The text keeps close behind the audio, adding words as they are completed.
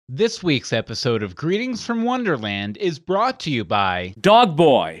This week's episode of Greetings from Wonderland is brought to you by Dog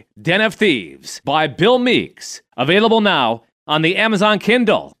Boy, Den of Thieves by Bill Meeks. Available now on the Amazon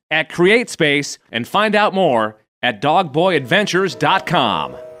Kindle, at CreateSpace, and find out more at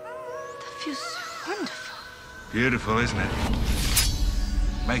dogboyadventures.com. That feels so wonderful. Beautiful, isn't it?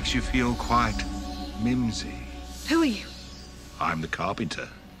 Makes you feel quite mimsy. Who are you? I'm the carpenter.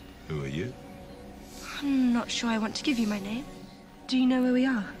 Who are you? I'm not sure I want to give you my name. Do you know where we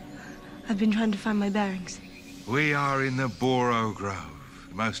are? I've been trying to find my bearings. We are in the Boro Grove,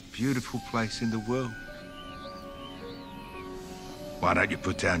 the most beautiful place in the world. Why don't you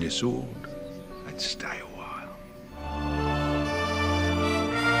put down your sword and stay a while?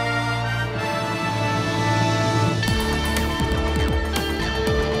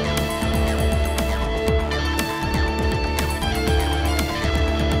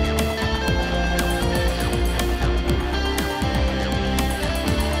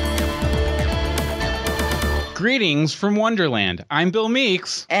 Greetings from Wonderland. I'm Bill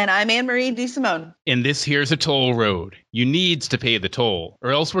Meeks. And I'm Anne-Marie DeSimone. And this here's a toll road. You needs to pay the toll,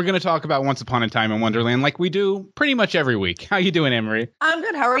 or else we're going to talk about Once Upon a Time in Wonderland like we do pretty much every week. How you doing, Anne-Marie? I'm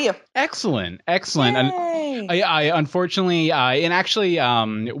good. How are you? Excellent. Excellent. Yay. I unfortunately, and actually,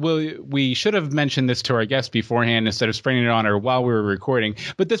 we should have mentioned this to our guest beforehand instead of springing it on her while we were recording.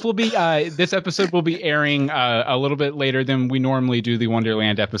 But this will be, this episode will be airing a little bit later than we normally do the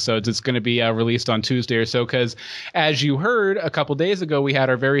Wonderland episodes. It's going to be released on Tuesday or so because, as you heard a couple days ago, we had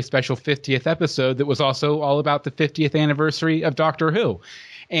our very special 50th episode that was also all about the 50th anniversary of Doctor Who.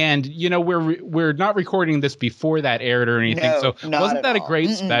 And, you know, we're not recording this before that aired or anything. No, so wasn't that a great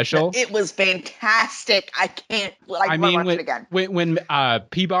special? It was fantastic. I can't watch it again. When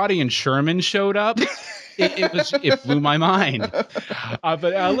Peabody and Sherman showed up, it blew my mind. But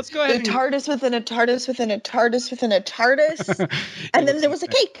let's go ahead. The TARDIS within a TARDIS within a TARDIS within a TARDIS. And then there was a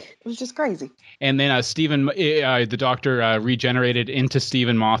cake. It was just crazy. And then Stephen, the Doctor regenerated into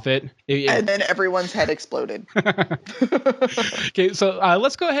Stephen Moffat. And then everyone's head exploded. Okay, so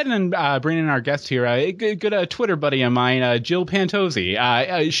let's go ahead and bring in our guest here. A good Twitter buddy of mine, Jill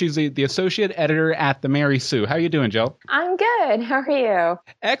Pantozzi. She's the associate editor at the Mary Sue. How you doing, Jill? I'm good. How are you?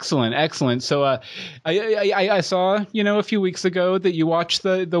 Excellent, excellent. So I saw, a few weeks ago that you watched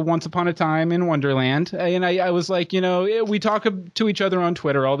the Once Upon a Time in Wonderland, and I was like, we talk to each other on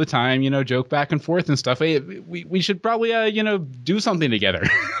Twitter all the time, joke back and forth and stuff. We should probably, do something together.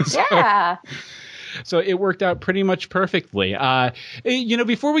 Yeah. So it worked out pretty much perfectly.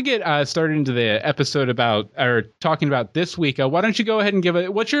 Before we get started into the episode talking about this week, why don't you go ahead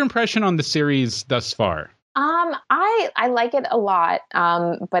and what's your impression on the series thus far? I like it a lot,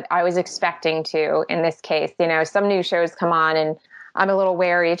 but I was expecting to in this case. Some new shows come on and I'm a little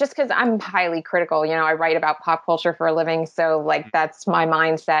wary just because I'm highly critical. I write about pop culture for a living, so that's my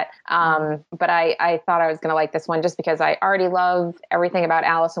mindset. But I thought I was going to like this one just because I already love everything about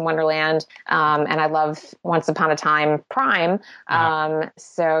Alice in Wonderland, and I love Once Upon a Time Prime.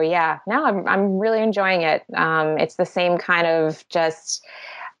 So yeah, now I'm really enjoying it. It's the same kind of just.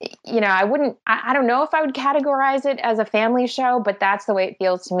 I don't know if I would categorize it as a family show, but that's the way it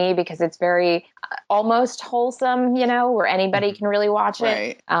feels to me because it's very almost wholesome, where anybody can really watch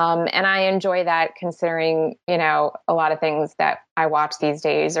it. And I enjoy that considering, a lot of things that I watch these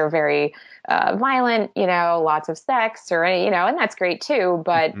days are very violent, lots of sex or, and that's great too,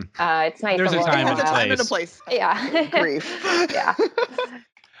 but it's nice. There's a time and a place. Yeah. Grief. Yeah.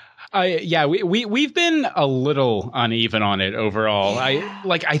 We've been a little uneven on it overall. Yeah.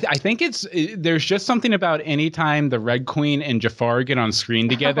 I think there's just something about any time the Red Queen and Jafar get on screen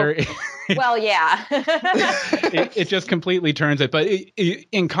together. Well, yeah. it just completely turns it. But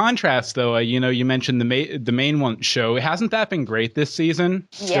in contrast, though, you mentioned the main one show. Hasn't that been great this season?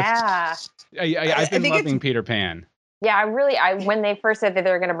 Yeah. I've been loving Peter Pan. Yeah, when they first said that they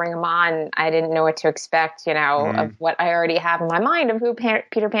were going to bring him on, I didn't know what to expect, of what I already have in my mind of who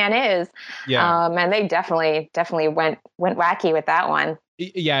Peter Pan is. Yeah. And they definitely went wacky with that one.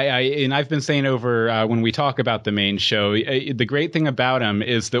 Yeah, and I've been saying over when we talk about the main show, the great thing about him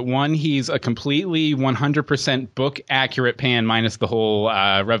is that one, he's a completely 100% book accurate Pan minus the whole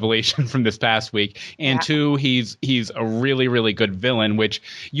revelation from this past week, and two, he's a really, really good villain, which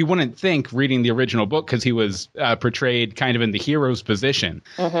you wouldn't think reading the original book because he was portrayed kind of in the hero's position.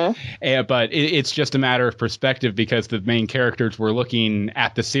 Mm-hmm. But it's just a matter of perspective because the main characters we're looking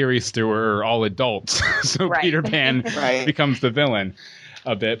at the series through are all adults, so right. Peter Pan becomes the villain.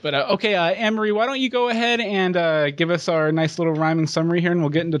 A bit, but okay, Anne-Marie, why don't you go ahead and give us our nice little rhyming summary here, and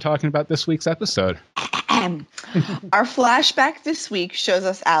we'll get into talking about this week's episode. Our flashback this week shows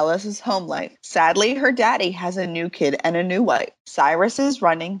us Alice's home life. Sadly, her daddy has a new kid and a new wife. Cyrus is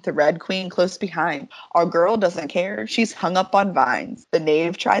running, the Red Queen close behind. Our girl doesn't care. She's hung up on vines. The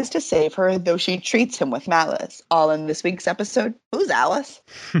knave tries to save her, though she treats him with malice. All in this week's episode. Who's Alice?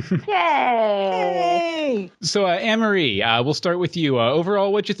 Yay! Hey! So, Anne-Marie, we'll start with you.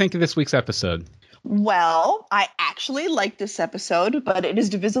 Overall, what'd you think of this week's episode? Well, I actually like this episode, but it is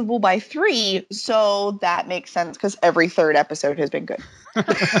divisible by 3, so that makes sense because every third episode has been good.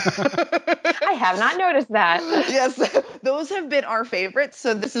 I have not noticed that. Yes, those have been our favorites,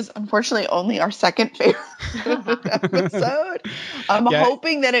 so this is unfortunately only our second favorite episode. I'm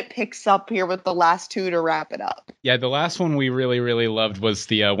hoping that it picks up here with the last 2 to wrap it up. Yeah, the last one we really, really loved was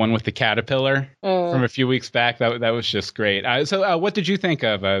the one with the caterpillar from a few weeks back. That was just great. So what did you think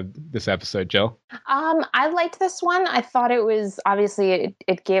of this episode, Jill? I liked this one. I thought it was obviously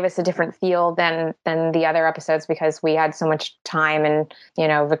it gave us a different feel than the other episodes because we had so much time in,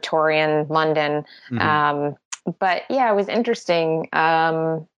 Victorian London. Mm-hmm. But yeah, it was interesting.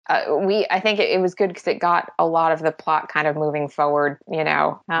 I think it was good because it got a lot of the plot kind of moving forward,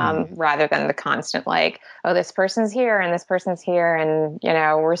 rather than the constant like, oh, this person's here and this person's here and,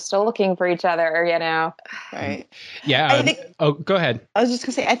 we're still looking for each other, Right. Yeah. Go ahead. I was just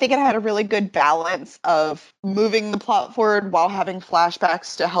going to say, I think it had a really good balance of moving the plot forward while having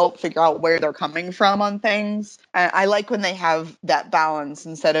flashbacks to help figure out where they're coming from on things. And I like when they have that balance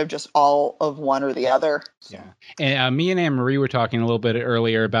instead of just all of one or the other. So. Yeah. And me and Anne-Marie were talking a little bit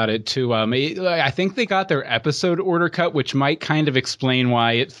earlier about it too. I think they got their episode order cut, which might kind of explain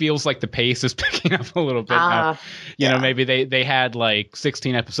why it feels like the pace is picking up a little bit now. Maybe they had like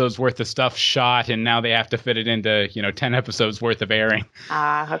 16 episodes worth of stuff shot and now they have to fit it into, 10 episodes worth of airing.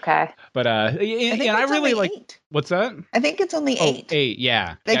 Okay. But I really like 8. What's that? I think it's only 8. 8,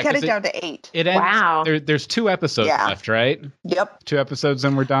 yeah. They cut it down to 8. It ends, wow. There's 2 episodes left, right? Yep. 2 episodes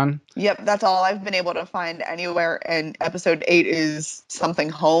and we're done? Yep, that's all I've been able to find anywhere. And episode 8 is something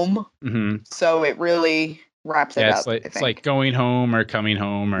home. Mm-hmm. So it really wraps it up. It's like going home or coming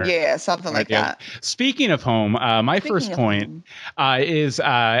home or something like that. Speaking of home, my first point is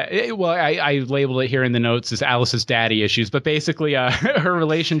I labeled it here in the notes as Alice's daddy issues, but basically her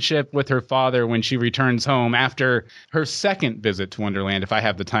relationship with her father when she returns home after her second visit to Wonderland, if I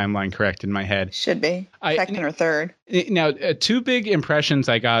have the timeline correct in my head. Should be second or third. Now, 2 big impressions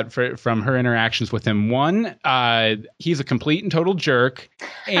I got from her interactions with him. 1, he's a complete and total jerk,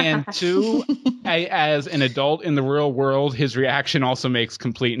 and 2, as an adult in the real world, his reaction also makes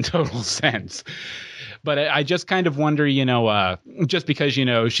complete and total sense. But I just kind of wonder, just because,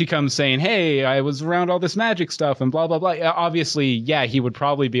 she comes saying, hey, I was around all this magic stuff and blah, blah, blah. Obviously, he would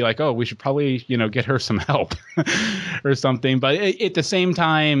probably be like, oh, we should probably, get her some help or something. But at the same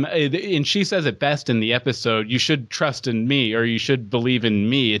time, and she says it best in the episode, you should trust in me or you should believe in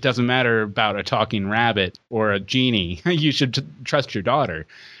me. It doesn't matter about a talking rabbit or a genie. You should trust your daughter.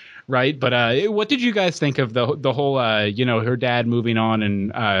 Right. But what did you guys think of the whole, her dad moving on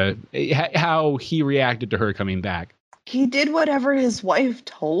and how he reacted to her coming back? He did whatever his wife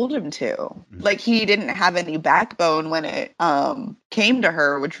told him to. Mm-hmm. Like, he didn't have any backbone when it came to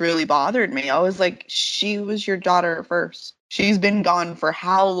her, which really bothered me. I was like, she was your daughter first. She's been gone for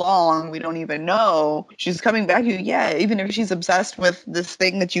how long? We don't even know. She's coming back to you. Yeah, even if she's obsessed with this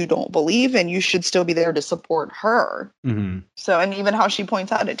thing that you don't believe in, you should still be there to support her. Mm-hmm. So, and even how she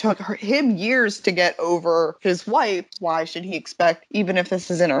points out, it took him years to get over his wife. Why should he expect, even if this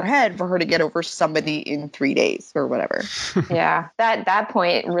is in her head, for her to get over somebody in 3 days or whatever? Yeah, that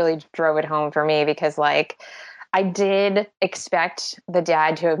point really drove it home for me because, I did expect the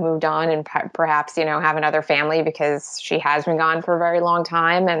dad to have moved on and perhaps, have another family because she has been gone for a very long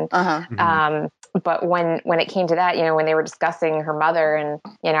time. And, but when it came to that, when they were discussing her mother and,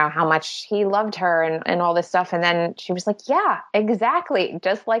 how much he loved her and all this stuff. And then she was like, yeah, exactly.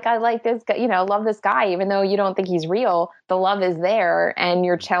 Just like I like this guy, love this guy, even though you don't think he's real, the love is there and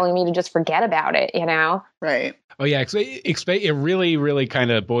you're telling me to just forget about it, Right. Oh, yeah. It really, really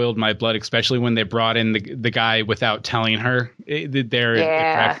kind of boiled my blood, especially when they brought in the guy without telling her there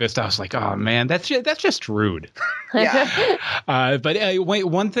at breakfast. I was like, oh, man, that's just rude. Yeah. But wait,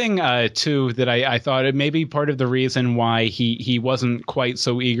 one thing, too, that I thought it may be part of the reason why he wasn't quite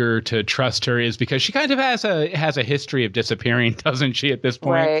so eager to trust her is because she kind of has a history of disappearing, doesn't she, at this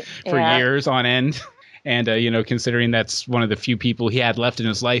point for years on end? And, considering that's one of the few people he had left in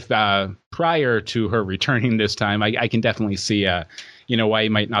his life prior to her returning this time, I can definitely see, why he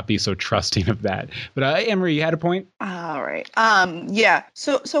might not be so trusting of that. But Anne-Marie, you had a point? All right. Yeah.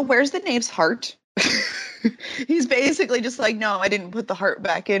 So where's the knave's heart? He's basically just like, no, I didn't put the heart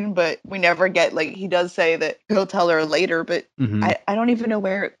back in, but we never get, like, he does say that he'll tell her later, but I don't even know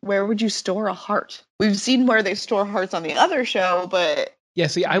where would you store a heart? We've seen where they store hearts on the other show, but Yeah,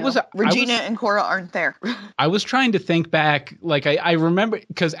 see, Regina and Cora aren't there. I was trying to think back. Like, I remember,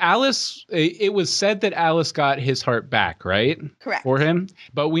 because Alice, it was said that Alice got his heart back, right? Correct. For him.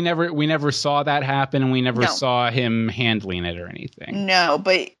 But we never saw that happen, and we never saw him handling it or anything. No,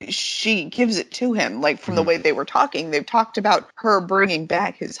 but she gives it to him. Like, from the way they were talking, they've talked about her bringing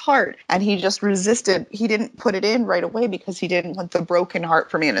back his heart, and he just resisted. He didn't put it in right away because he didn't want the broken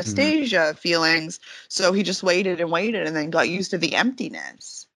heart from Anastasia feelings. So he just waited and then got used to the emptiness.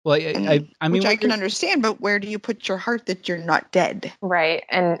 Well, I mean, which I can understand, but where do you put your heart that you're not dead? Right.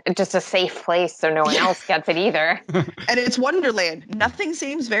 And just a safe place so no one else gets it either. And it's Wonderland. Nothing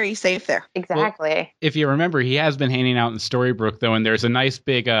seems very safe there. Exactly. Well, if you remember, he has been hanging out in Storybrooke, though, and there's a nice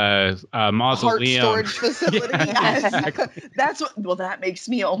big mausoleum. Heart storage facility. Yes. Exactly. That makes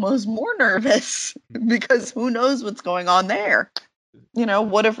me almost more nervous because who knows what's going on there. You know,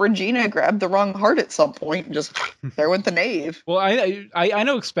 what if Regina grabbed the wrong heart at some point and just there went the knave? Well, I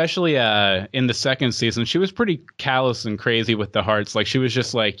know, especially in the second season, she was pretty callous and crazy with the hearts. Like, she was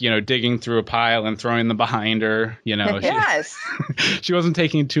just like, digging through a pile and throwing them behind her. Yes. She wasn't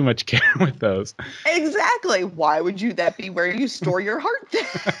taking too much care with those. Exactly. Why would that be where you store your heart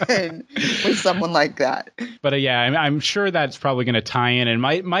then with someone like that? But yeah, I'm sure that's probably going to tie in and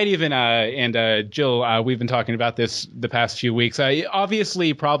might even and Jill, we've been talking about this the past few weeks.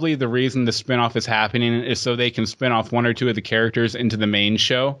 Obviously, probably the reason the spinoff is happening is so they can spin off one or two of the characters into the main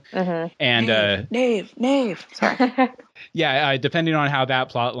show. Mm-hmm. And Knave. Sorry. Yeah, depending on how that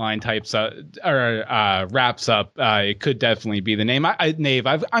plot line types up or wraps up, it could definitely be the name. Knave.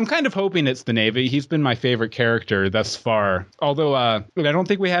 I'm kind of hoping it's the Knave. He's been my favorite character thus far. Although I don't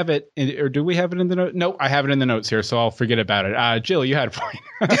think we have it, or do we have it in the notes? No, I have it in the notes here, so I'll forget about it. Jill, you had a point.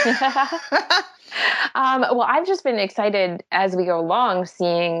 Well, I've just been excited as we go along,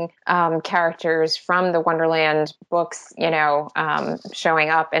 seeing characters from the Wonderland books, showing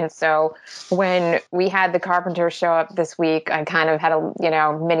up. And so when we had the Carpenter show up this week, I kind of had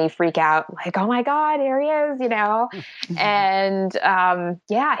a, mini freak out, like, oh my God, here he is, And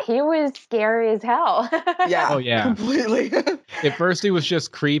he was scary as hell. Yeah. Oh, yeah. Completely. At first, he was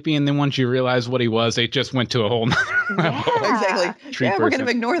just creepy. And then once you realize what he was, it just went to a whole nother level. Exactly. We're going to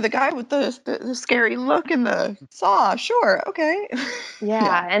ignore the guy with the scary look and the saw. Sure. Okay.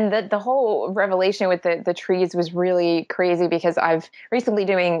 Yeah. And the whole revelation with the trees was really crazy because I've recently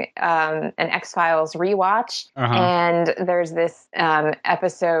doing an X-Files rewatch. And there's this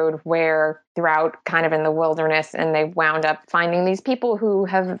episode where they're out kind of in the wilderness and they wound up finding these people who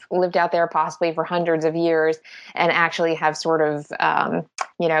have lived out there possibly for hundreds of years and actually have sort of,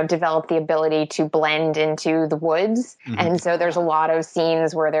 developed the ability to blend into the woods. Mm-hmm. And so there's a lot of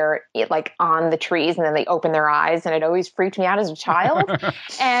scenes where they're like on the trees and then they open their eyes, and it always freaked me out as a child.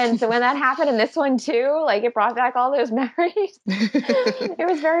 And so when that happened in this one too, like it brought back all those memories. It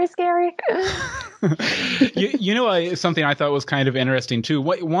was very scary. Something I thought was kind of interesting too.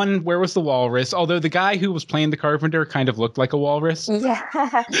 Where was the walrus? Although the guy who was playing the Carpenter kind of looked like a walrus.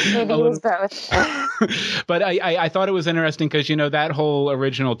 Yeah, maybe he was both. But I thought it was interesting because, that whole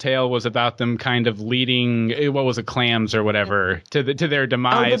original tale was about them kind of leading, what was it, clams or whatever, to their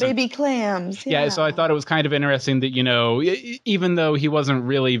demise. Oh, the baby clams. Yeah, so I thought it was kind of interesting that, even though he wasn't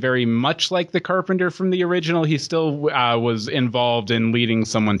really very much like the Carpenter from the original, he still was involved in leading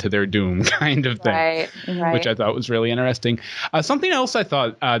someone to their doom kind of thing. Right. Which I thought was really interesting. Something else I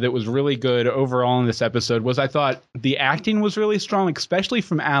thought that was really good overall in this episode was I thought the acting was really strong, especially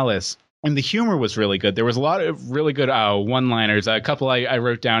from Alice. And the humor was really good. There was a lot of really good one-liners. A couple I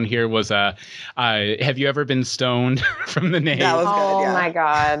wrote down here was, have you ever been stoned from the Knave? That was good, oh, my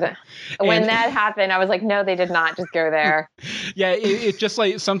God. When that happened, I was like, no, they did not just go there. Yeah, it's just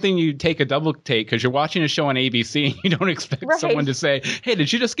like something you take a double take because you're watching a show on ABC and you don't expect someone to say, hey,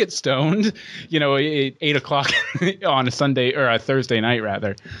 did you just get stoned? At 8 o'clock on a Sunday or a Thursday night,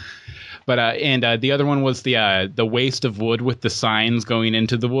 rather. But the other one was the waste of wood with the signs going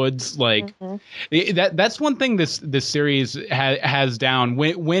into the woods. Like that's one thing this series has down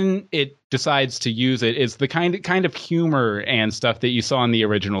when it decides to use it is the kind of humor and stuff that you saw in the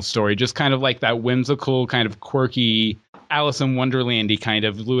original story. Just kind of like that whimsical, kind of quirky Alice in Wonderland-y kind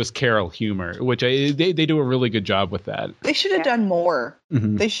of Lewis Carroll humor, which they do a really good job with that. They should have done more.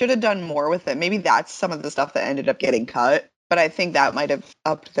 Mm-hmm. They should have done more with it. Maybe that's some of the stuff that ended up getting cut. But I think that might have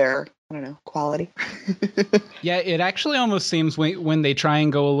upped their I don't know, quality. Yeah, it actually almost seems when they try and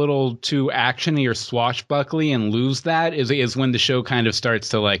go a little too actiony or swashbuckly and lose that is when the show kind of starts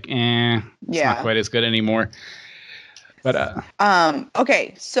to like, it's not quite as good anymore. But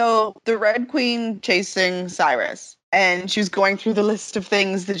okay, so the Red Queen chasing Cyrus, and she was going through the list of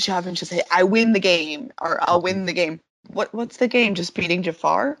things that she happened to say, I win the game, or I'll win the game. What's the game? Just beating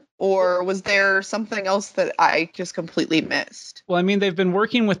Jafar? Or was there something else that I just completely missed? Well, I mean, they've been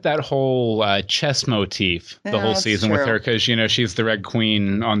working with that whole chess motif the whole season with her because, you know, she's the Red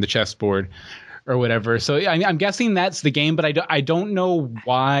Queen on the chessboard or whatever. So I'm guessing that's the game, but I don't know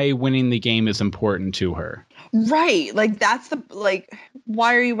why winning the game is important to her. Right. Like, that's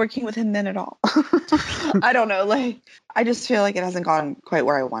why are you working with him then at all? I don't know. Like, I just feel like it hasn't gone quite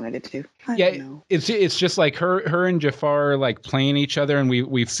where I wanted it to. I don't know. It's just like her and Jafar like playing each other, and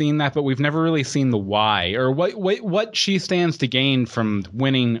we've seen that, but we've never really seen the why or what she stands to gain from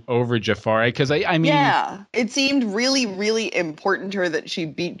winning over Jafar. Because I mean, yeah, it seemed really, really important to her that she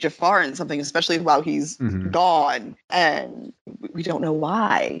beat Jafar in something, especially while he's gone, and we don't know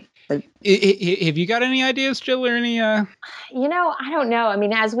why. Like, have you got any ideas, Jill, or any? You know, I don't know. I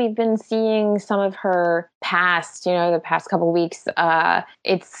mean, as we've been seeing some of her past, you know, the past couple of weeks,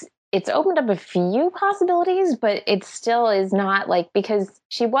 it's opened up a few possibilities, but it still is not like, because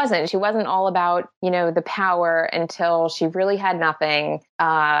she wasn't all about, you know, the power until she really had nothing.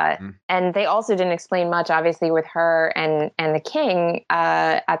 And they also didn't explain much, obviously, with her and the king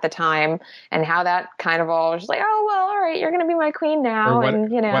at the time, and how that kind of all was like, oh, well, all right, you're going to be my queen now. Or and,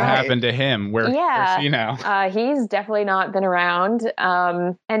 you know, what happened to him? Where's he now? He's definitely not been around.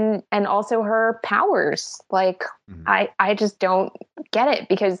 And also her powers. Like, I just don't get it,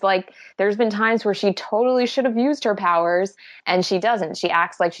 because like there's been times where she totally should have used her powers and she doesn't. She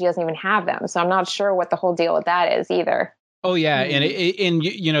acts like she doesn't even have them. So I'm not sure what the whole deal with that is either. Oh yeah, and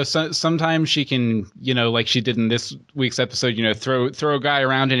you know, sometimes she can, you know, like she did in this week's episode, you know, throw a guy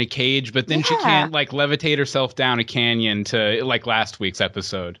around in a cage, but then she can't like levitate herself down a canyon to like last week's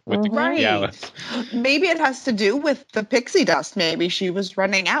episode with the Alice. Maybe it has to do with the pixie dust. Maybe she was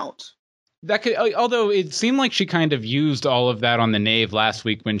running out. That could, although it seemed like she kind of used all of that on the Knave last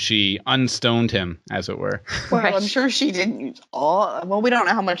week when she unstoned him, as it were. Well, I'm sure she didn't use all. Well, we don't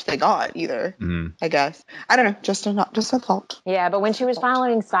know how much they got either. I guess, I don't know. Just a thought. Yeah, but when she was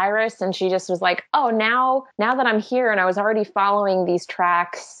following Cyrus, and she just was like, "Oh, now that I'm here, and I was already following these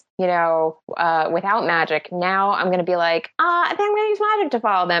tracks, you know, without magic. Now I'm going to be like, I think I'm going to use magic to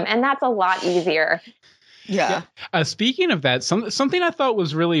follow them, and that's a lot easier." Yeah. Speaking of that, something I thought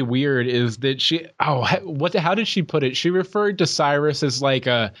was really weird is that how did she put it? She referred to Cyrus as like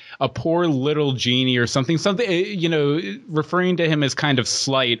a poor little genie or something, you know, referring to him as kind of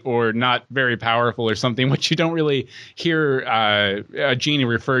slight or not very powerful or something, which you don't really hear a genie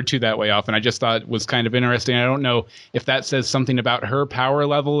referred to that way often. I just thought was kind of interesting. I don't know if that says something about her power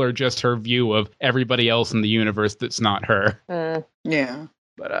level or just her view of everybody else in the universe that's not her. Yeah.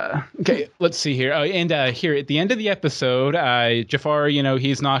 But, okay, let's see here. Oh, and here at the end of the episode, Jafar, you know,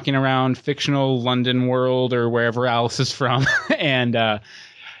 he's knocking around fictional London world or wherever Alice is from. And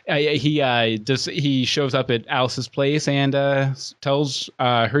he shows up at Alice's place and tells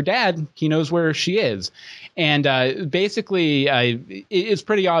her dad he knows where she is. And basically, it's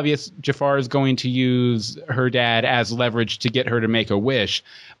pretty obvious Jafar is going to use her dad as leverage to get her to make a wish.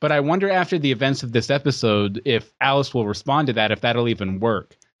 But I wonder after the events of this episode if Alice will respond to that, if that'll even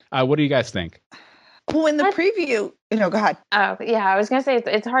work. What do you guys think? Well, in the preview, go ahead. Oh, yeah, I was going to say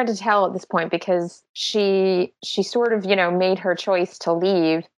it's hard to tell at this point because she sort of, you know, made her choice to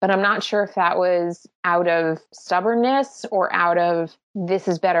leave, but I'm not sure if that was out of stubbornness or out of this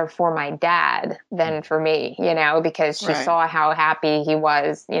is better for my dad than for me, you know, because she saw how happy he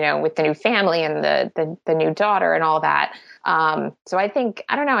was, you know, with the new family and the new daughter and all that. So I think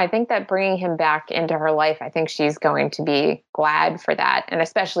that bringing him back into her life, I think she's going to be glad for that. And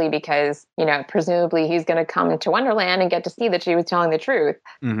especially because, you know, presumably he's going to come to Wonderland and get to see that she was telling the truth.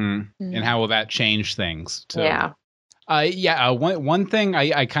 And how will that change things? Yeah. One thing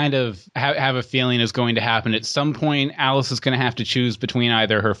I kind of have a feeling is going to happen at some point. Alice is going to have to choose between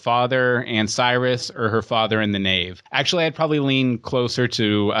either her father and Cyrus or her father and the Knave. Actually, I'd probably lean closer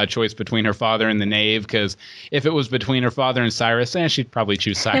to a choice between her father and the Knave, because if it was between her father and Cyrus, she'd probably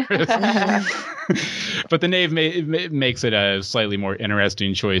choose Cyrus. But the Knave makes it a slightly more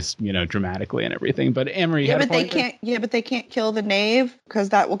interesting choice, you know, dramatically and everything. But Emery, but they can't kill the Knave because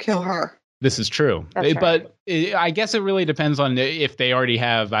that will kill her. This is true. That's But I guess it really depends on if they already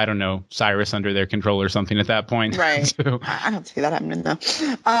have, I don't know, Cyrus under their control or something at that point. Right. So, I don't see that happening though.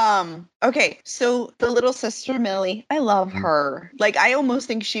 Okay, so the little sister Millie, I love her. Like, I almost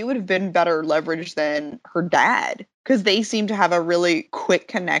think she would have been better leveraged than her dad because they seem to have a really quick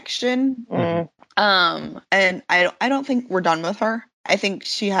connection. Mm. And I don't think we're done with her. I think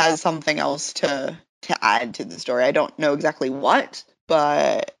she has something else to add to the story. I don't know exactly what,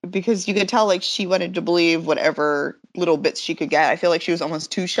 but because you could tell like she wanted to believe whatever little bits she could get. I feel like she was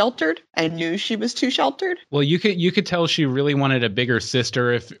almost too sheltered. I knew she was too sheltered. well, you could tell she really wanted a bigger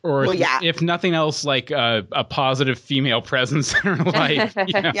sister, if nothing else, like a positive female presence in her life.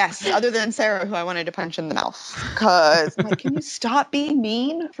 You know? Yes, other than Sarah, who I wanted to punch in the mouth. Because I'm like, can you stop being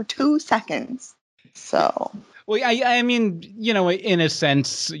mean for 2 seconds? So Well, I mean, you know, in a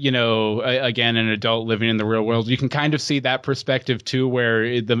sense, you know, again, an adult living in the real world, you can kind of see that perspective too,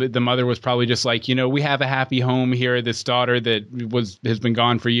 where the mother was probably just like, you know, we have a happy home here. This daughter that has been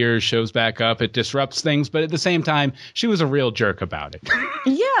gone for years shows back up. It disrupts things, but at the same time, she was a real jerk about it.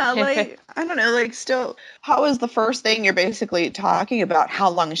 yeah, like I don't know, like still, how is the first thing you're basically talking about? How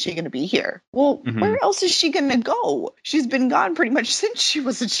long is she going to be here? Well, where else is she going to go? She's been gone pretty much since she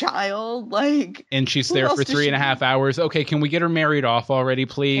was a child. Like, and she's there for 3.5 hours. Okay, can we get her married off already,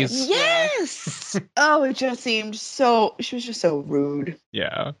 please? Yes. Oh, it just seemed so. She was just so rude.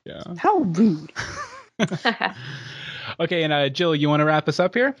 Yeah. How rude. Okay, and Jill, you want to wrap us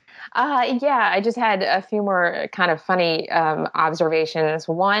up here? Yeah, I just had a few more kind of funny observations.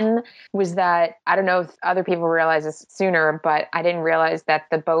 One was that, I don't know if other people realize this sooner, but I didn't realize that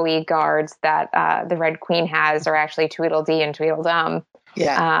the Bowie guards that the Red Queen has are actually Tweedledee and Tweedledum.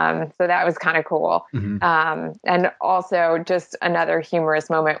 Yeah. So that was kind of cool. Mm-hmm. And also just another humorous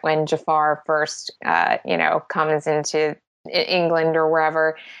moment when Jafar first, comes into England or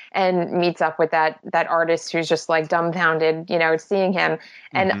wherever and meets up with that artist who's just like dumbfounded, seeing him.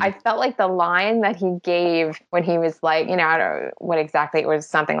 And I felt like the line that he gave when he was like, I don't know what exactly, it was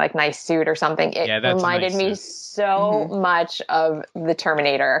something like nice suit or something. It reminded me so much of the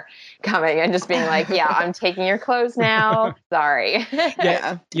Terminator coming and just being like, yeah, I'm taking your clothes now. Sorry.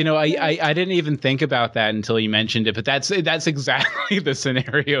 Yeah. I didn't even think about that until you mentioned it, but that's exactly the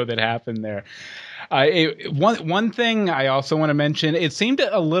scenario that happened there. One thing I also want to mention, it seemed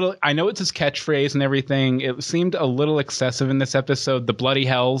a little, I know it's his catchphrase and everything, it seemed a little excessive in this episode, the bloody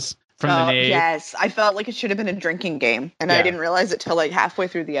hells from the Knave. Yes, I felt like it should have been a drinking game, and I didn't realize it till like halfway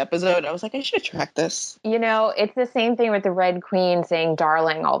through the episode. I was like, I should have tracked this. It's the same thing with the Red Queen saying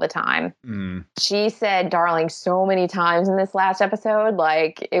darling all the time. She said darling so many times in this last episode,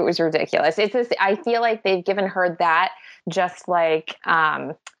 like it was ridiculous. I feel like they've given her that just like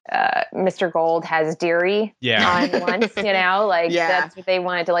Mr. Gold has Deary on once, that's what they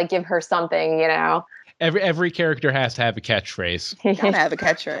wanted to like give her something, Every character has to have a catchphrase. Gotta have a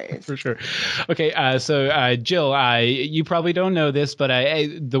catchphrase. For sure. Okay, so Jill, you probably don't know this, but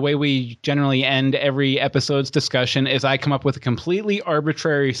the way we generally end every episode's discussion is I come up with a completely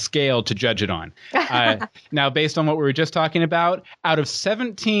arbitrary scale to judge it on. Now, based on what we were just talking about, out of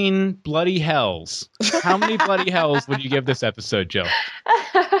 17 bloody hells, how many bloody hells would you give this episode, Jill?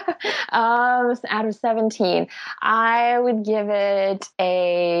 Out of 17, I would give it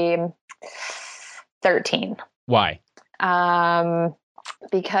a 13. Why?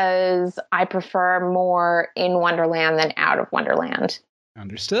 Because I prefer more in Wonderland than out of Wonderland.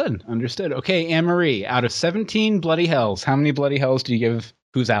 Understood. Okay, Anne-Marie, out of 17 bloody hells, how many bloody hells do you give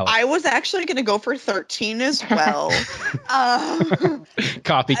Who's Alice? I was actually going to go for 13 as well.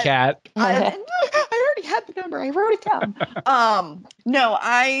 Copycat. I already had the number. I wrote it down.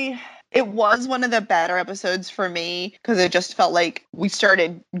 It was one of the better episodes for me because it just felt like we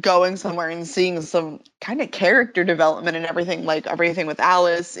started going somewhere and seeing some kind of character development and everything, like everything with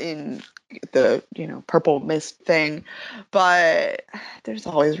Alice in the, purple mist thing. But there's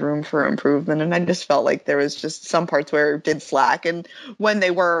always room for improvement. And I just felt like there was just some parts where it did slack. And when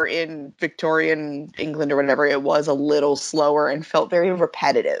they were in Victorian England or whatever, it was a little slower and felt very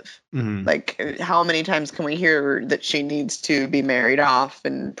repetitive. Mm-hmm. Like, how many times can we hear that she needs to be married off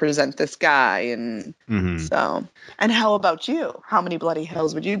and present this guy? And so, and how about you? How many bloody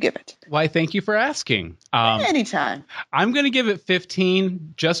hells would you give it? Why, thank you for asking. Anytime. I'm going to give it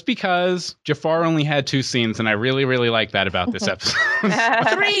 15 just because Jafar only had 2 scenes, and I really, really like that about this episode.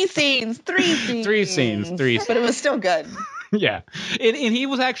 3 scenes. But it was still good. Yeah. And he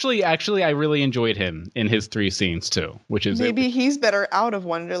was actually, I really enjoyed him in his 3 scenes too, which is maybe he's better out of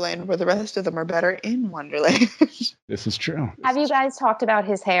Wonderland where the rest of them are better in Wonderland. This is true. Have you guys talked about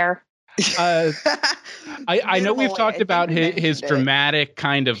his hair? I know we've talked about his mentioned it. dramatic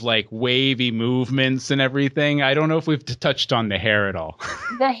kind of like wavy movements and everything. I don't know if we've touched on the hair at all.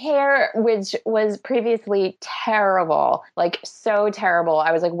 The hair, which was previously terrible, like so terrible.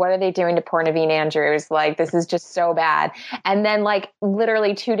 I was like, what are they doing to poor Naveen Andrews? Like, this is just so bad. And then like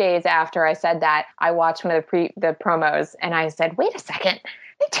literally 2 days after I said that, I watched one of the promos and I said, wait a second,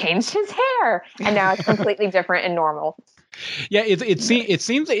 they changed his hair. And now it's completely different and normal. Yeah, it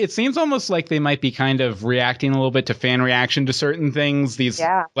seems almost like they might be kind of reacting a little bit to fan reaction to certain things these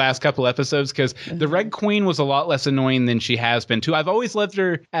last couple episodes, because the Red Queen was a lot less annoying than she has been too. I've always loved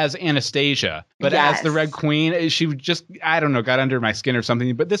her as Anastasia, but as the Red Queen, she just, I don't know, got under my skin or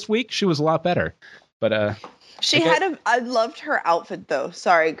something. But this week she was a lot better. But I loved her outfit though.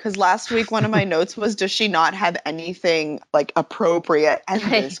 Sorry, because last week one of my notes was, does she not have anything like appropriate? And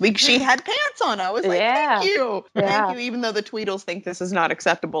this week she had pants on. I was like, thank you. Thank you, even though the Tweedles think this is not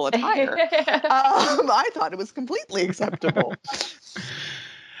acceptable attire. I thought it was completely acceptable.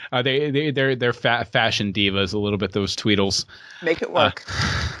 They're fashion divas a little bit, those Tweedles. Make it work.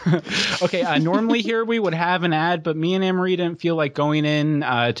 Okay, normally here we would have an ad, but me and Emery didn't feel like going in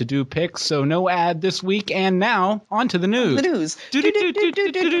to do picks, so no ad this week. And now, on to the news. News.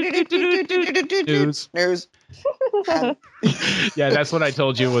 Yeah, that's what I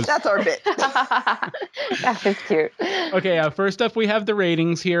told you was. That's our bit. That was cute. Okay, first up we have the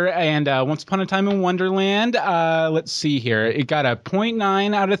ratings here, and Once Upon a Time in Wonderland. Let's see here. It got a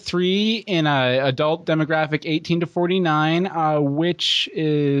 0.9 out of 3 in adult demographic 18 to 49, which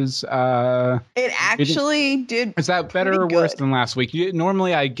is it actually did. Is that better or worse than last week?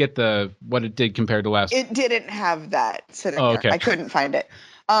 Normally I get what it did compared to last week. It didn't have that sitting there. Okay. I couldn't find it.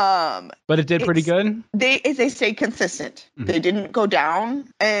 But it did pretty good. They stayed consistent. Mm-hmm. They didn't go down.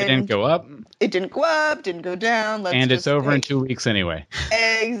 And it didn't go up. It didn't go up. Didn't go down. And it's over in 2 weeks anyway.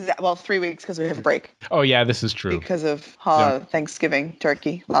 Well, 3 weeks because we have a break. Oh yeah, this is true. Because of Thanksgiving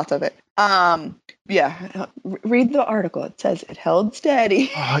turkey, lots of it. Yeah. Read the article. It says it held steady.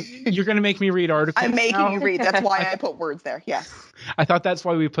 You're gonna make me read articles. I'm making you read. That's why I put words there. Yes. I thought that's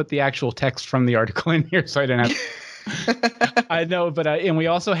why we put the actual text from the article in here, so I didn't have. I know, but and we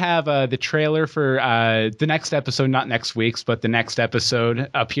also have the trailer for the next episode, not next week's, but the next episode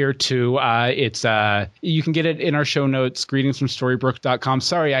up here too. It's you can get it in our show notes, greetingsfromstorybrooke.com.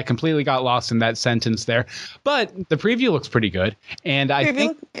 Sorry, I completely got lost in that sentence there, but the preview looks pretty good, and I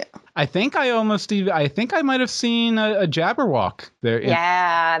think I might have seen a Jabberwock there.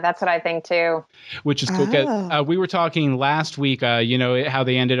 Yeah, that's what I think too. Which is cool. We were talking last week, how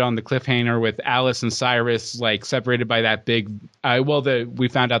they ended on the cliffhanger with Alice and Cyrus like separated by that big. We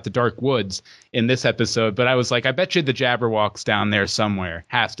found out the Dark Woods in this episode, but I was like, I bet you the Jabberwock's down there somewhere.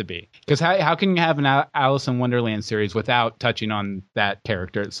 Has to be, because how can you have an Alice in Wonderland series without touching on that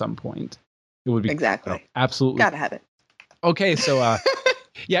character at some point? It would be exactly absolutely gotta have it. Okay, so.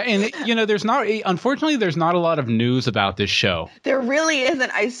 Yeah, and unfortunately, there's not a lot of news about this show. There really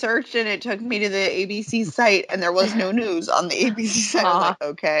isn't. I searched and it took me to the ABC site, and there was no news on the ABC site. I was like,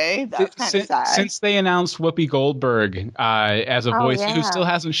 okay, that's kind of sad. Since they announced Whoopi Goldberg as a voice, who still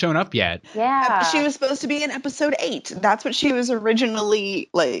hasn't shown up yet. Yeah, she was supposed to be in episode 8. That's what she was originally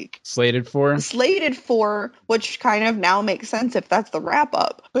slated for, which kind of now makes sense if that's the wrap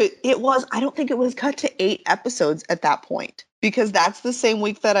up. But I don't think it was cut to 8 episodes at that point. Because that's the same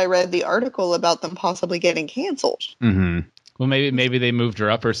week that I read the article about them possibly getting canceled. Mm-hmm. Well, maybe they moved her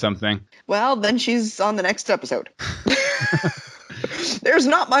up or something. Well, then she's on the next episode. There's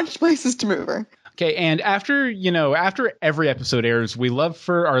not much places to move her. Okay, and after every episode airs, we love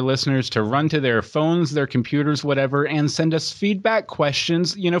for our listeners to run to their phones, their computers, whatever, and send us feedback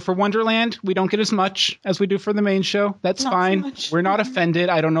questions. For Wonderland, we don't get as much as we do for the main show. That's not fine. So we're not offended.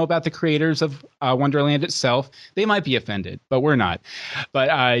 I don't know about the creators of Wonderland itself. They might be offended, but we're not. But,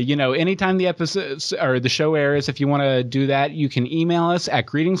 anytime the episodes or the show airs, if you want to do that, you can email us at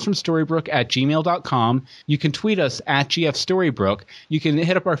greetingsfromstorybrooke@gmail.com. You can tweet us at GFStorybrooke. You can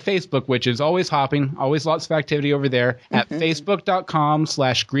hit up our Facebook, which is always hopping, always lots of activity over there at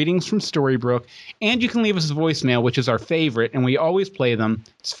facebook.com/greetingsfromstorybrooke. And you can leave us a voicemail, which is our favorite, and we always play them.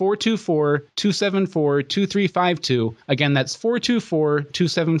 It's 424-274-2352. Again, that's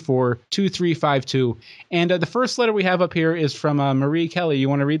 424-274-2352. And the first letter we have up here is from Marie Kelly. You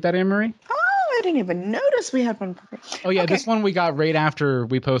want to read that, Anne-Marie? I didn't even notice we had one. Oh, yeah, okay. This one we got right after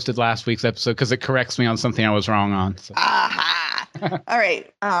we posted last week's episode because it corrects me on something I was wrong on. So. Aha! All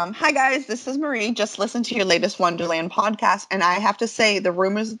right. Hi, guys. This is Marie. Just listened to your latest Wonderland podcast, and I have to say the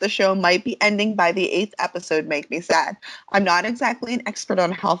rumors that the show might be ending by the 8th episode make me sad. I'm not exactly an expert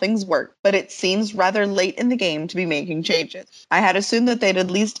on how things work, but it seems rather late in the game to be making changes. I had assumed that they'd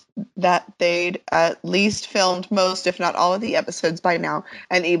at least filmed most, if not all, of the episodes by now,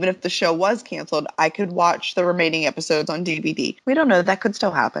 and even if the show was canceled, I could watch the remaining episodes on DVD. We don't know. That could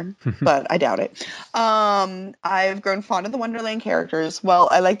still happen, but I doubt it. I've grown fond of the Wonderland characters. Well,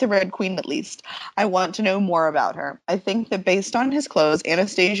 I like the Red Queen at least. I want to know more about her. I think that based on his clothes,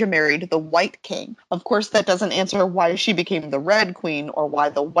 Anastasia married the White King. Of course, that doesn't answer why she became the Red Queen or why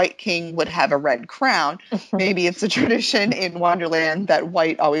the White King would have a red crown. Maybe it's a tradition in Wonderland that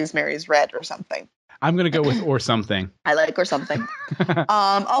white always marries red or something. I'm going to go with or something. I like or something.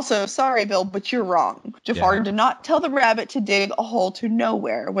 Also, sorry, Bill, but you're wrong. Jafar did not tell the rabbit to dig a hole to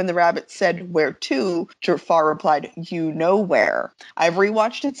nowhere. When the rabbit said where to, Jafar replied, you know where. I've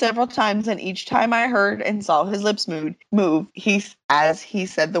rewatched it several times, and each time I heard and saw his lips move, as he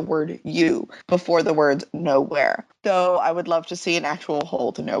said the word you before the words nowhere. Though I would love to see an actual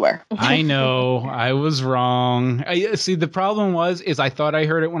hole to nowhere. I know. I was wrong. See, the problem is I thought I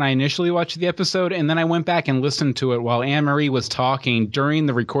heard it when I initially watched the episode, and then I went back and listened to it while Anne-Marie was talking during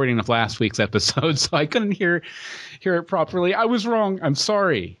the recording of last week's episode, so I couldn't hear it properly. I was wrong. I'm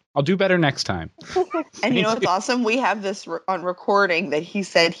sorry. I'll do better next time. And you know what's awesome? We have this on recording that he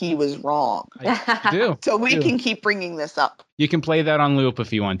said he was wrong. I do. So we can keep bringing this up. You can play that on loop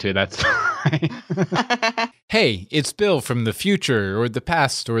if you want to. That's fine. Hey, it's Bill from the future or the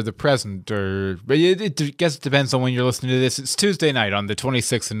past or the present, or I guess it depends on when you're listening to this. It's Tuesday night on the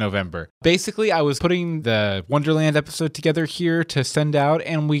 26th of November. Basically, I was putting the Wonderland episode together here to send out,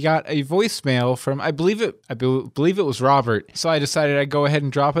 and we got a voicemail from I believe it was Robert. So I decided I'd go ahead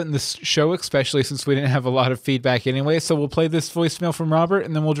and drop it in this show, especially since we didn't have a lot of feedback anyway. So we'll play this voicemail from Robert,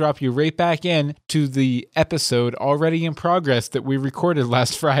 and then we'll drop you right back in to the episode already in progress that we recorded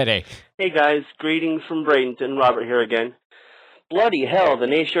last Friday. Hey guys, greetings from Bradenton. Robert here again. Bloody hell, the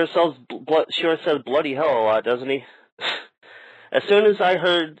name sure says bloody hell a lot, doesn't he? As soon as I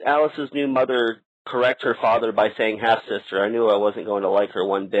heard Alice's new mother correct her father by saying half-sister, I knew I wasn't going to like her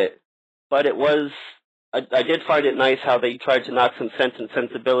one bit. But I did find it nice how they tried to knock some sense and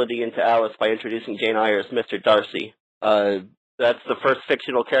sensibility into Alice by introducing Jane Eyre's Mr. Darcy. That's the first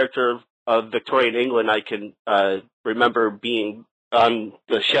fictional character of Victorian England I can remember being on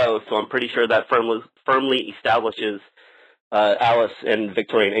the show, so I'm pretty sure that firmly establishes Alice in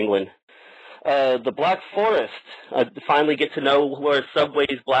Victorian England. The Black Forest. I finally get to know where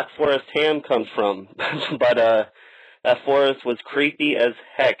Subway's Black Forest ham comes from. But that forest was creepy as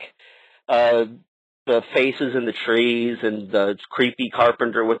heck. The faces in the trees and the creepy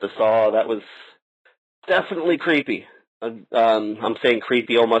carpenter with the saw, that was definitely creepy. I'm saying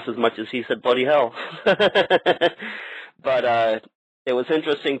creepy almost as much as he said bloody hell. But it was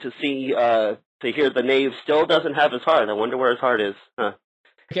interesting to see, to hear the knave still doesn't have his heart. I wonder where his heart is. Huh.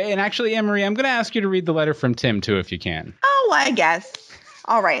 Okay, and actually, Anne-Marie, I'm going to ask you to read the letter from Tim, too, if you can. Oh, I guess.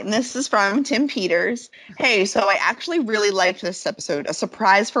 All right, and this is from Tim Peters. Hey, so I actually really liked this episode, a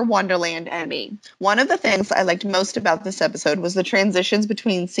surprise for Wonderland and me. One of the things I liked most about this episode was the transitions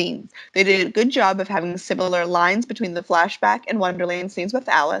between scenes. They did a good job of having similar lines between the flashback and Wonderland scenes with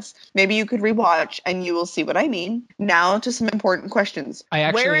Alice. Maybe you could rewatch and you will see what I mean. Now to some important questions. I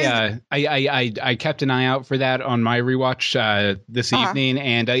actually, I kept an eye out for that on my rewatch this evening,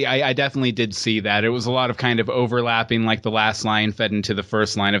 and I definitely did see that. It was a lot of kind of overlapping, like the last line fed into the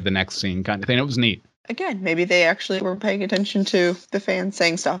first line of the next scene kind of thing. It was neat. Again, maybe they actually were paying attention to the fans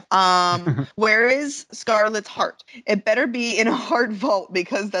saying stuff. Where is Scarlett's heart? It better be in a heart vault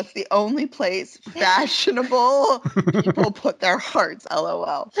because that's the only place fashionable people put their hearts,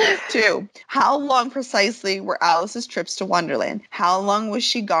 LOL. 2, how long precisely were Alice's trips to Wonderland? How long was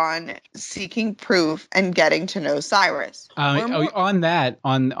she gone seeking proof and getting to know Cyrus? On the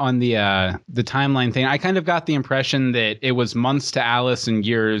timeline thing, I kind of got the impression that it was months to Alice and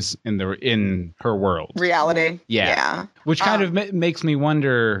years in her world. Reality. Yeah. Which kind of makes me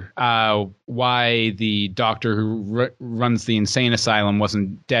wonder why the doctor who runs the insane asylum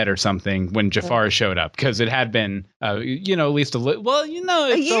wasn't dead or something when Jafar showed up, because it had been, at least a little. Well,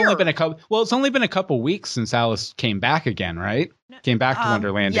 it's only been a couple. Well, it's only been a couple weeks since Alice came back again, right? Came back to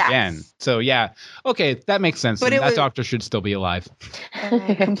Wonderland again. So yeah, okay, that makes sense. But that doctor should still be alive.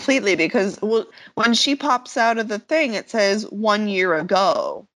 Completely, because when she pops out of the thing, it says 1 year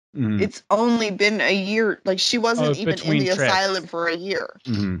ago. Mm-hmm. It's only been a year. Like, she wasn't even in the asylum for a year.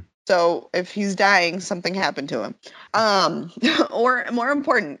 Mm-hmm. So if he's dying, something happened to him. Or more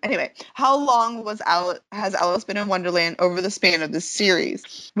important, anyway, how long has Alice been in Wonderland over the span of this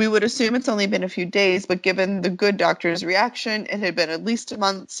series? We would assume it's only been a few days, but given the good doctor's reaction, it had been at least a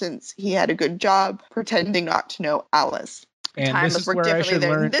month since he had a good job pretending not to know Alice. And Time this must is work where I differently should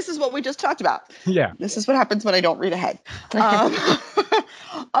there. learn. This is what we just talked about. Yeah. This is what happens when I don't read ahead.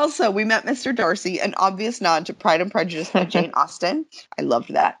 Also, we met Mr. Darcy, an obvious nod to Pride and Prejudice by Jane Austen. I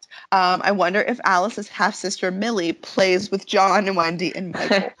loved that. I wonder if Alice's half-sister Millie plays with John and Wendy and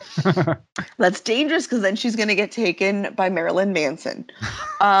Michael. That's dangerous because then she's going to get taken by Marilyn Manson.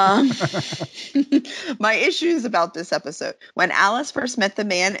 My issues about this episode. When Alice first met the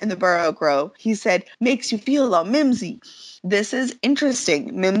man in the Burrow Grove, he said, "Makes you feel all mimsy." This is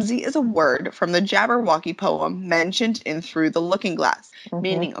interesting. Mimsy is a word from the Jabberwocky poem mentioned in Through the Looking Glass,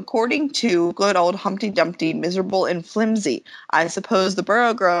 meaning, according to good old Humpty Dumpty, miserable and flimsy. I suppose the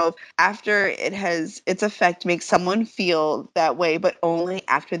Burrow Grove, after it has its effect, makes someone feel that way, but only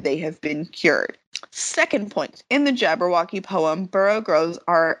after they have been cured. Second point, in the Jabberwocky poem, Burrow Groves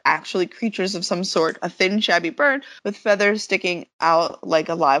are actually creatures of some sort, a thin, shabby bird with feathers sticking out like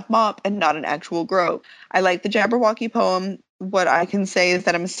a live mop and not an actual grove. I like the Jabberwocky poem. What I can say is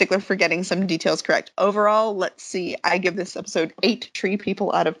that I'm a stickler for getting some details correct. Overall, let's see, I give this episode 8 tree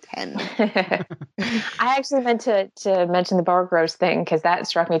people out of 10. I actually meant to mention the Burrow Groves thing because that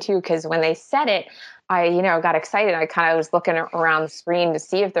struck me too, because when they said it, I, got excited. I kind of was looking around the screen to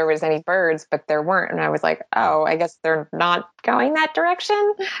see if there was any birds, but there weren't. And I was like, oh, I guess they're not going that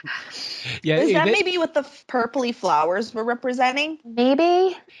direction. Yeah, Is that maybe what the purpley flowers were representing?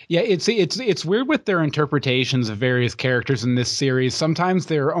 Maybe. Yeah, it's weird with their interpretations of various characters in this series. Sometimes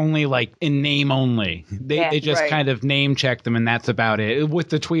they're only like in name only. They just kind of name check them and that's about it.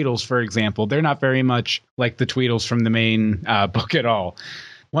 With the Tweedles, for example, they're not very much like the Tweedles from the main book at all.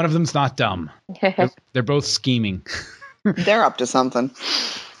 One of them's not dumb. They're both scheming. They're up to something.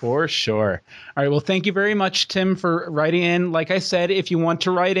 For sure. All right. Well, thank you very much, Tim, for writing in. Like I said, if you want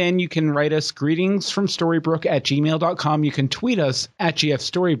to write in, you can write us greetingsfromstorybrooke@gmail.com. You can tweet us at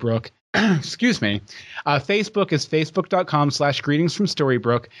GFStorybrooke. Excuse me. Facebook is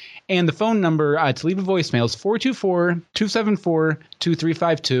facebook.com/greetingsfromstorybrooke. And the phone number to leave a voicemail is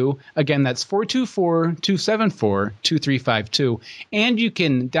 424-274-2352. Again, that's 424-274-2352. And you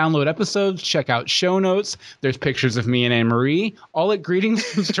can download episodes, check out show notes. There's pictures of me and Anne-Marie, all at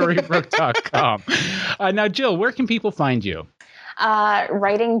greetingsfromstorybrooke.com. Now, Jill, where can people find you?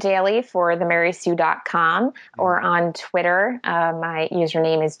 Writing daily for themarysue.com or on Twitter. My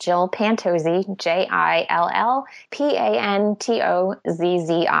username is Jill Pantozzi,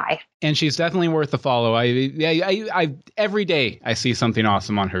 JILLPANTOZZI. And she's definitely worth a follow. I every day I see something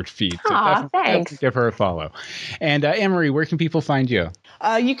awesome on her feed. So thanks. Give her a follow. And Anne-Marie, where can people find you?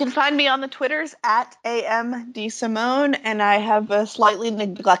 You can find me on the Twitters at AMDSimone, and I have a slightly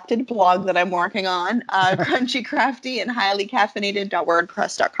neglected blog that I'm working on, crunchycrafty and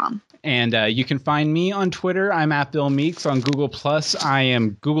highlycaffeinated.wordpress.com. And you can find me on Twitter. I'm at Bill Meeks. On Google Plus, I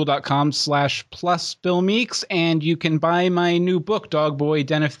am google.com/+BillMeeks. And you can buy my new book, Dog Boy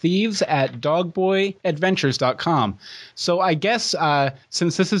Den of Thieves, at dogboyadventures.com. So I guess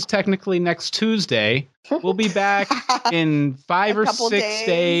since this is technically next Tuesday, we'll be back in 5 or 6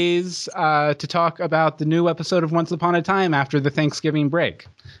 days to talk about the new episode of Once Upon a Time after the Thanksgiving break.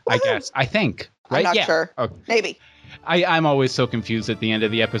 Woo-hoo. I guess. I think. Right? I'm not sure. Okay. Maybe. I'm always so confused at the end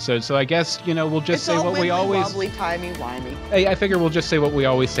of the episode, so I guess, we'll just say what we always... wobbly, timey-wimey. I figure we'll just say what we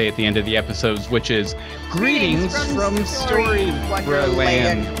always say at the end of the episodes, which is greetings from Story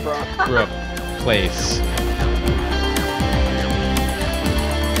Wonderland Brook Place.